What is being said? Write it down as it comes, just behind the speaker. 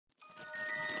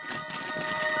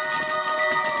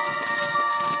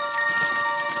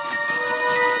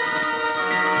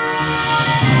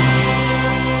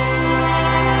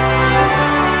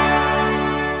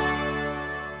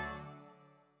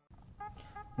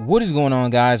What is going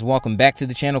on, guys? Welcome back to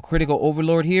the channel. Critical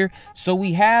Overlord here. So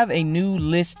we have a new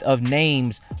list of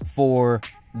names for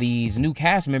these new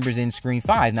cast members in Scream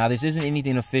 5. Now, this isn't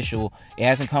anything official. It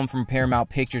hasn't come from Paramount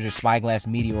Pictures or Spyglass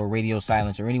Media or Radio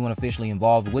Silence or anyone officially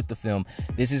involved with the film.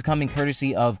 This is coming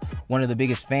courtesy of one of the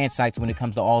biggest fan sites when it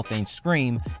comes to all things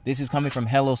Scream. This is coming from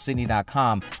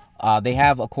HelloSidney.com. They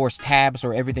have, of course, tabs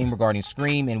for everything regarding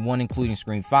Scream, and one including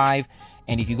Scream 5.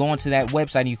 And if you go onto that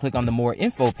website and you click on the More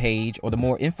Info page or the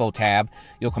More Info tab,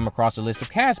 you'll come across a list of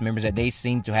cast members that they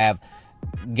seem to have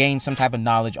gained some type of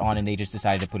knowledge on, and they just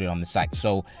decided to put it on the site.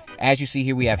 So, as you see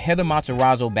here, we have Heather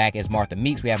Matarazzo back as Martha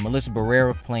Meeks. We have Melissa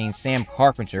Barrera playing Sam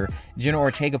Carpenter, Jenna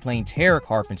Ortega playing Tara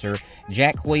Carpenter,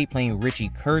 Jack Quaid playing Richie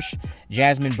Kirsch,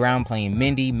 Jasmine Brown playing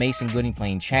Mindy, Mason Gooding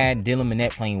playing Chad, Dylan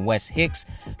Minnette playing Wes Hicks,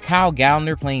 Kyle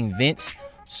Gallner playing Vince,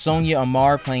 Sonia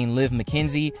Amar playing Liv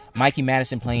McKenzie, Mikey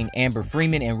Madison playing Amber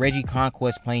Freeman, and Reggie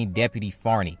Conquest playing Deputy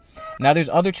Farney. Now, there's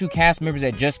other two cast members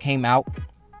that just came out,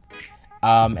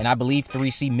 and I believe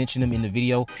 3C mentioned them in the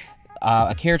video.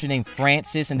 A character named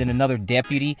Francis, and then another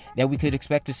deputy that we could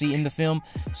expect to see in the film.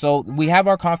 So we have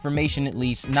our confirmation, at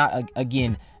least, not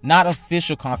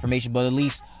official confirmation, but at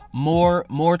least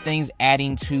more things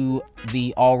adding to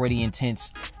the already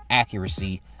intense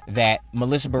accuracy that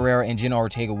Melissa Barrera and Jenna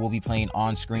Ortega will be playing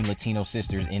on-screen Latino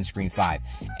sisters in Scream 5.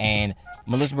 And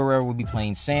Melissa Barrera will be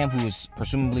playing Sam, who is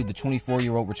presumably the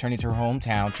 24-year-old returning to her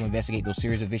hometown to investigate those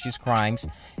series of vicious crimes.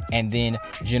 And then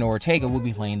Jenna Ortega will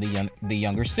be playing the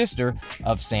younger sister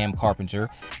of Sam Carpenter,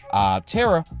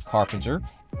 Tara Carpenter.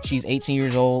 She's 18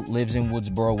 years old, lives in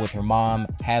Woodsboro with her mom,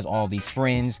 has all these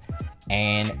friends,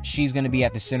 and she's going to be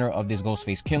at the center of this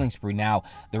Ghostface killing spree. Now,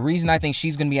 the reason I think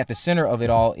she's going to be at the center of it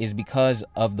all is because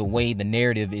of the way the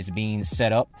narrative is being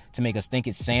set up to make us think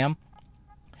it's Sam.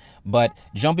 But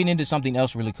jumping into something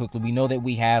else really quickly, we know that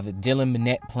we have Dylan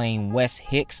Minnette playing Wes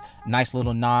Hicks. Nice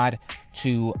little nod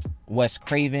to Wes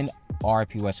Craven,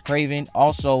 R.I.P. Wes Craven.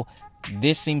 Also,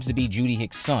 this seems to be Judy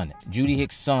Hicks' son. Judy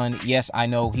Hicks' son, yes, I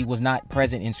know he was not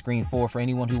present in Scream 4. For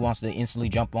anyone who wants to instantly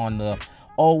jump on the,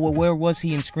 oh, well, where was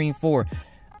he in Scream 4?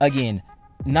 Again,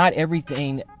 not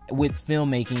everything with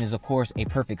filmmaking is, of course, a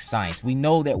perfect science. We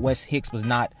know that Wes Hicks was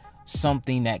not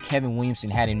something that Kevin Williamson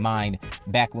had in mind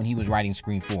back when he was writing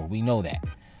Scream 4. We know that.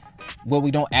 Well, we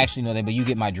don't actually know that, but you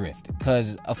get my drift.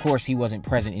 Because, of course, he wasn't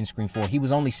present in Scream 4. He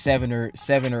was only 7 or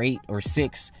 8 or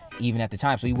 6 even at the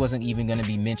time, so he wasn't even going to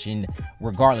be mentioned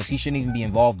regardless. He shouldn't even be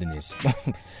involved in this.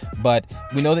 But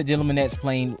we know that Dylan Minnette's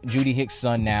playing Judy Hicks'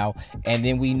 son now, and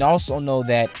then we also know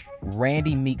that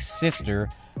Randy Meeks' sister,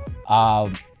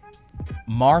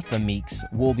 Martha Meeks,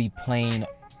 will be playing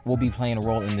a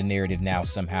role in the narrative now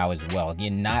somehow as well.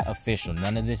 Again, not official.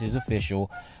 None of this is official,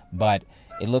 but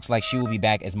it looks like she will be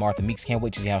back as Martha Meeks. Can't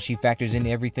wait to see how she factors into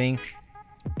everything.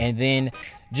 And then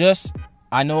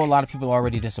I know a lot of people are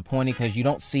already disappointed because you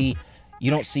don't see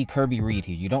Kirby Reed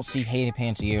here. You don't see Hayden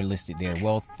Panettiere listed there.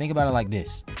 Well, think about it like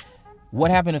this.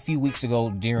 What happened a few weeks ago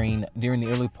during the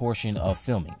early portion of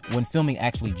filming, when filming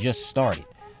actually just started?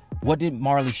 What did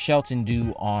Marley Shelton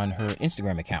do on her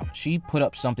Instagram account? She put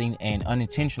up something and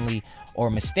unintentionally or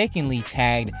mistakenly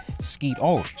tagged Skeet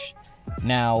Ulrich.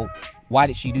 Now, why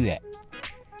did she do that?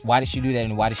 Why did she do that,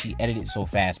 and why did she edit it so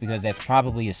fast? Because that's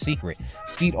probably a secret.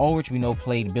 Skeet Ulrich, we know,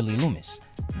 played Billy Loomis.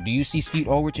 Do you see Skeet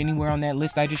Ulrich anywhere on that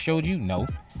list I just showed you? No.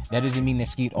 That doesn't mean that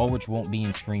Skeet Ulrich won't be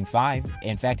in Scream 5.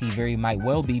 In fact, he very might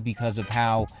well be, because of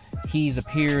how he's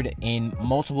appeared in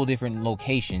multiple different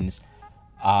locations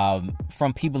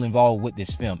from people involved with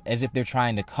this film, as if they're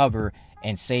trying to cover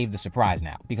and save the surprise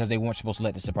now, because they weren't supposed to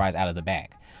let the surprise out of the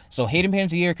bag. So Hayden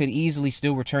Panettiere could easily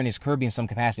still return as Kirby in some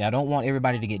capacity. I don't want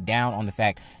everybody to get down on the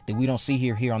fact that we don't see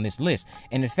her here on this list.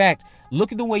 And in fact,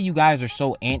 look at the way you guys are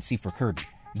so antsy for Kirby.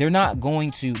 They're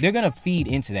going to feed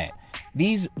into that.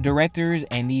 These directors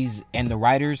and the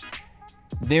writers,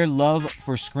 their love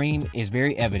for Scream is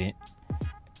very evident.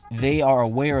 They are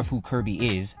aware of who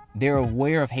Kirby is. They're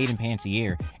aware of Hayden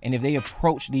Panettiere. And if they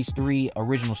approach these three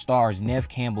original stars, Neve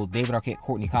Campbell, David Arquette,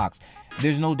 Courtney Cox,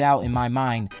 there's no doubt in my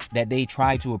mind that they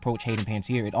tried to approach Hayden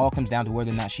Panettiere. It all comes down to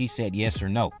whether or not she said yes or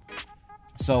no.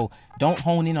 So don't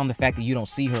hone in on the fact that you don't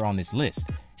see her on this list.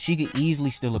 She could easily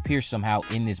still appear somehow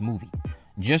in this movie.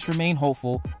 Just remain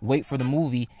hopeful, wait for the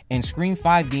movie, and Scream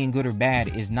 5 being good or bad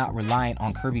is not reliant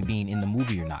on Kirby being in the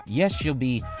movie or not. Yes, she'll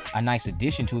be a nice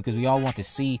addition to it because we all want to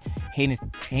see Hayden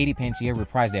Panettiere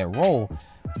reprise that role,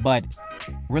 but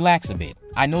relax a bit.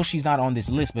 I know she's not on this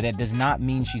list, but that does not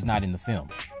mean she's not in the film.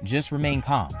 Just remain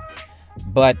calm.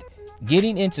 But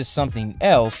getting into something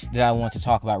else that I want to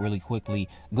talk about really quickly,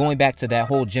 going back to that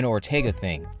whole Jenna Ortega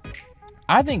thing.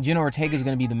 I think Jenna Ortega is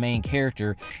going to be the main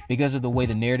character because of the way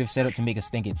the narrative set up to make us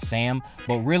think it's Sam,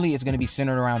 but really it's going to be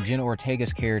centered around Jenna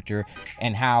Ortega's character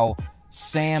and how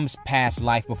Sam's past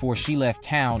life before she left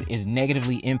town is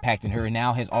negatively impacting her and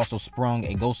now has also sprung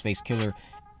a Ghostface killer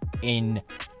in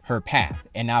her path.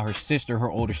 And now her sister,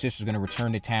 her older sister, is going to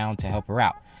return to town to help her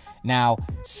out. Now,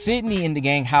 Sidney and the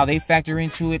gang, how they factor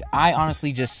into it, I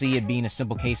honestly just see it being a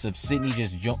simple case of Sidney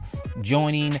just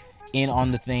joining in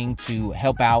on the thing to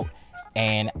help out.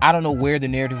 And I don't know where the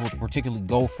narrative will particularly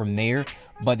go from there,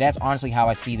 but that's honestly how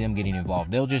I see them getting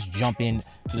involved. They'll just jump in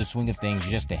to the swing of things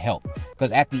just to help.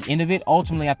 Because at the end of it,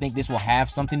 ultimately, I think this will have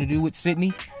something to do with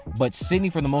Sidney. But Sidney,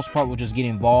 for the most part, will just get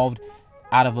involved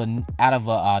out of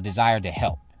a desire to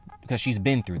help. Because she's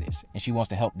been through this, and she wants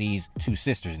to help these two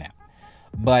sisters now.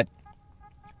 But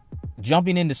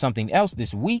jumping into something else,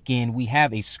 this weekend, we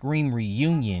have a Scream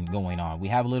reunion going on. We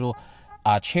have a little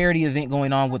charity event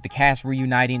going on with the cast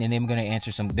reuniting, and they're going to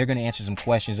answer some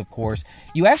questions. Of course,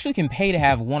 you actually can pay to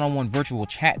have one-on-one virtual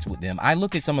chats with them. I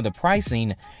looked at some of the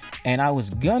pricing, and I was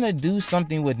gonna do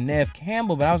something with Neve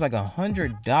Campbell, but I was like,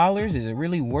 $100, is it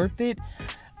really worth it?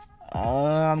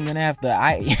 I'm gonna have to,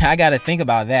 I gotta think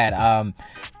about that.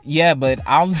 Yeah, but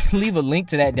I'll leave a link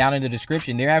to that down in the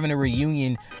description. They're having a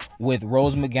reunion with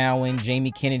Rose McGowan, Jamie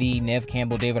Kennedy, Neve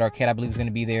Campbell, David Arquette, I believe, is going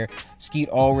to be there. Skeet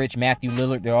Ulrich, Matthew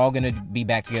Lillard, they're all going to be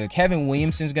back together. Kevin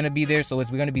Williamson's going to be there, so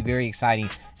it's going to be very exciting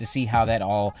to see how that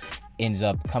all ends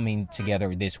up coming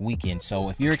together this weekend. So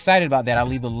if you're excited about that, I'll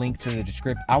leave a link to the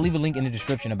description. I'll leave a link in the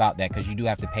description about that, because you do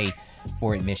have to pay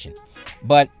for admission.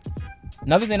 But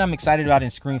another thing I'm excited about in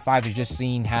Scream 5 is just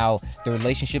seeing how the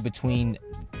relationship between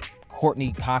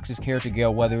Courtney Cox's character,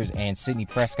 Gail Weathers, and Sidney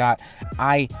Prescott,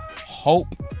 I hope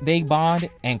they bond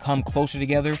and come closer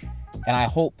together. And I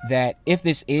hope that if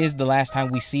this is the last time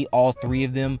we see all three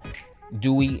of them,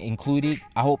 Dewey included,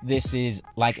 I hope this is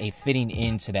like a fitting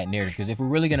into that narrative. Because if we're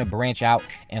really going to branch out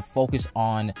and focus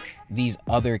on these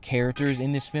other characters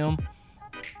in this film,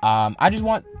 I just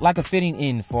want like a fitting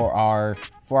in for our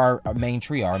main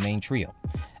trio.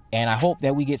 And I hope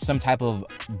that we get some type of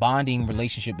bonding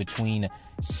relationship between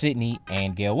Sidney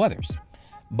and Gail Weathers.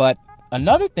 But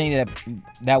another thing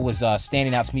that was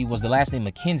standing out to me was the last name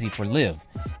Mackenzie for Liv.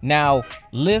 Now,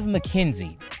 Liv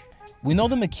Mackenzie. We know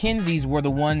the Mackenzies were the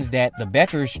ones that the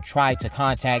Beckers tried to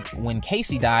contact when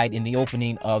Casey died in the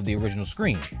opening of the original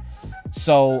Scream.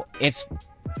 So it's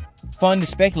fun to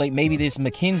speculate maybe this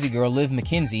Mackenzie girl, Liv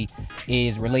Mackenzie,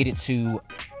 is related to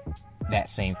that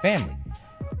same family.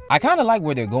 I kind of like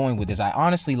where they're going with this. I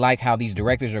honestly like how these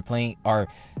directors are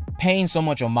paying so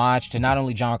much homage to not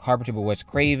only John Carpenter but Wes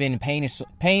Craven,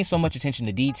 paying so much attention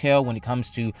to detail when it comes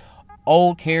to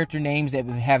old character names that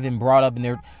have been brought up, and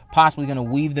they're possibly going to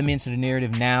weave them into the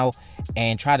narrative now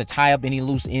and try to tie up any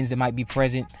loose ends that might be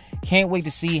present. Can't wait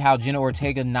to see how Jenna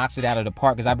Ortega knocks it out of the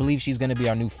park, because I believe she's going to be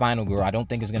our new final girl. I don't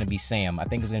think it's going to be Sam. I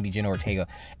think it's going to be Jenna Ortega.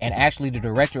 And actually, the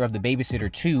director of The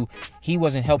Babysitter 2, he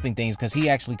wasn't helping things because he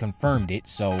actually confirmed it.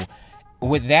 So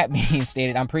with that being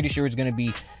stated, I'm pretty sure it's going to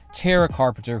be Tara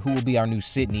Carpenter who will be our new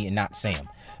Sidney and not Sam.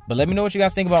 But let me know what you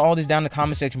guys think about all this down in the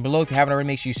comment section below. If you haven't already,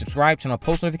 make sure you subscribe, turn on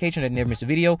post notification that you never miss a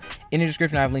video. In the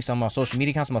description, I have links on my social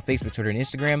media accounts, on my Facebook, Twitter, and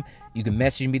Instagram. You can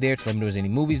message me there to let me know if there's any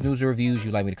movies, news, or reviews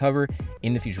you'd like me to cover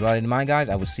in the future. With all that in mind, guys,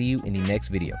 I will see you in the next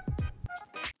video.